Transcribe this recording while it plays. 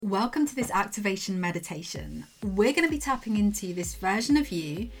Welcome to this activation meditation. We're going to be tapping into this version of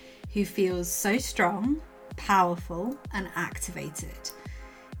you who feels so strong, powerful, and activated.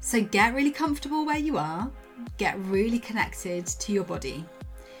 So get really comfortable where you are, get really connected to your body.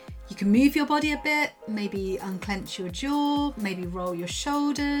 You can move your body a bit, maybe unclench your jaw, maybe roll your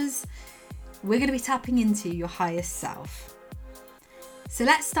shoulders. We're going to be tapping into your highest self. So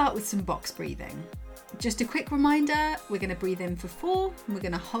let's start with some box breathing. Just a quick reminder, we're going to breathe in for 4, we're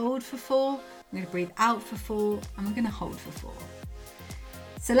going to hold for 4, we're going to breathe out for 4, and we're going to hold for 4.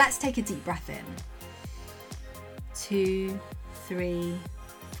 So let's take a deep breath in. 2, 3,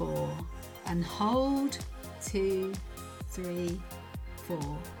 4, and hold. 2, 3,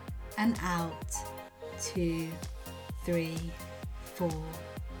 4, and out. 2, 3, 4,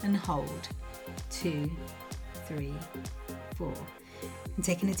 and hold. 2, 3, 4. And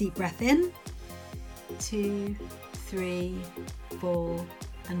taking a deep breath in. 2, 3, 4,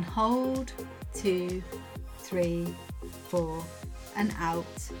 and hold. 2, 3, 4, and out.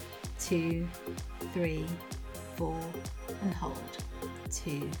 2, 3, 4, and hold.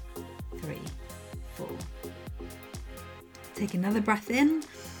 2, 3, 4. Take another breath in.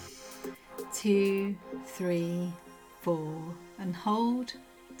 2, 3, 4, and hold.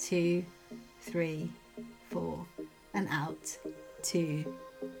 2, 3, 4, and out. 2,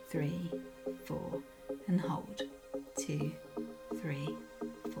 3, 4, and hold. 2, 3,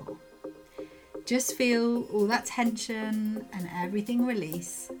 4. Just feel all that tension and everything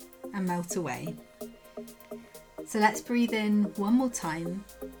release and melt away. So let's breathe in one more time.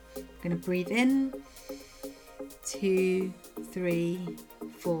 I'm going to breathe in. 2, 3,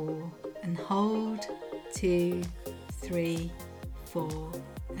 4, and hold. 2, 3, 4,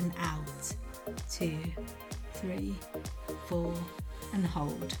 and out. 2, 3, 4, and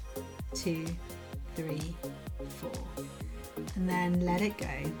hold. 2, 3, 4, and then let it go.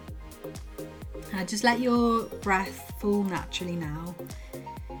 Just let your breath fall naturally now.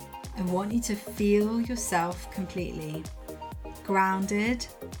 I want you to feel yourself completely grounded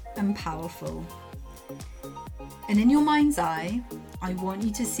and powerful. And in your mind's eye, I want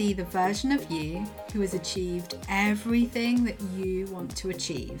you to see the version of you who has achieved everything that you want to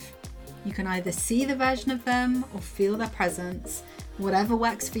achieve. You can either see the version of them or feel their presence. Whatever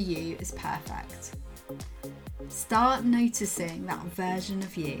works for you is perfect. Start noticing that version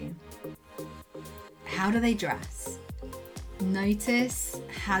of you. How do they dress? Notice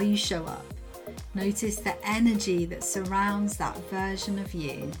how you show up. Notice the energy that surrounds that version of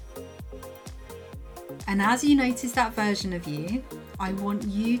you. And as you notice that version of you, I want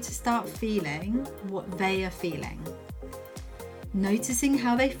you to start feeling what they are feeling. Noticing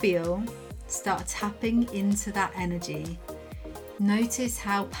how they feel, start tapping into that energy. Notice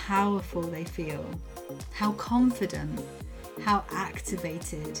how powerful they feel, how confident, how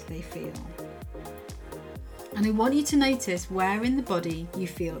activated they feel. And I want you to notice where in the body you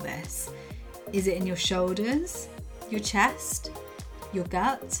feel this. Is it in your shoulders, your chest, your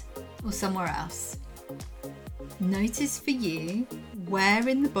gut, or somewhere else? Notice for you, where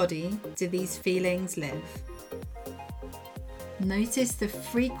in the body do these feelings live? Notice the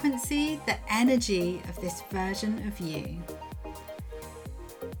frequency, the energy of this version of you.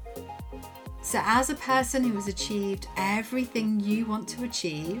 So as a person who has achieved everything you want to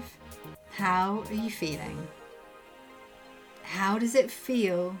achieve, how are you feeling? How does it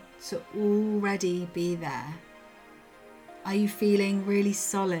feel to already be there? Are you feeling really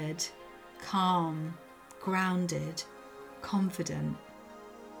solid, calm, grounded, confident?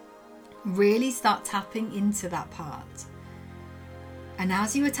 Really start tapping into that part. And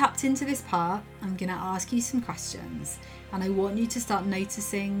as you are tapped into this part, I'm going to ask you some questions, and I want you to start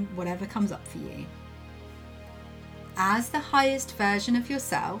noticing whatever comes up for you. As the highest version of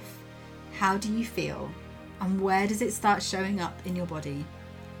yourself, how do you feel, and where does it start showing up in your body?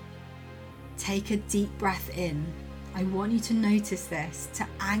 Take a deep breath in. I want you to notice this, to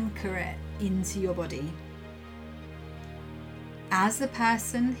anchor it into your body. As the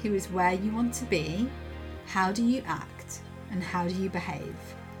person who is where you want to be, how do you act? And how do you behave?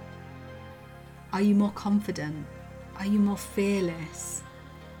 Are you more confident? Are you more fearless?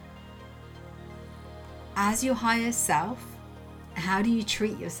 As your highest self, how do you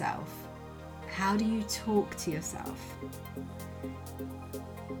treat yourself? How do you talk to yourself?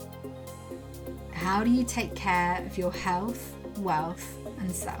 How do you take care of your health, wealth,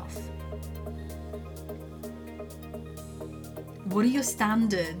 and self? What are your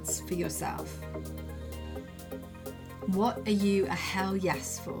standards for yourself? What are you a hell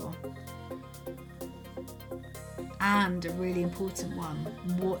yes for? And a really important one,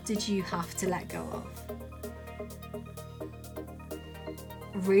 what did you have to let go of?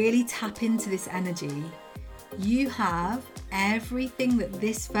 really tap into this energy, you have everything that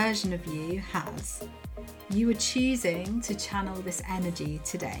this version of you has. You are choosing to channel this energy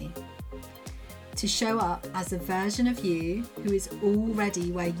today, to show up as a version of you who is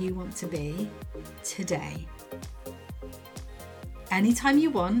already where you want to be today. Anytime you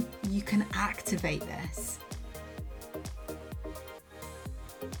want, you can activate this.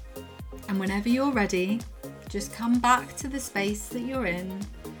 And whenever you're ready, just come back to the space that you're in.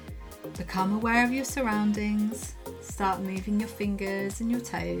 Become aware of your surroundings. Start moving your fingers and your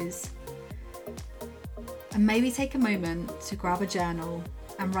toes. And maybe take a moment to grab a journal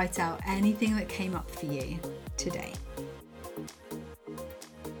and write out anything that came up for you today.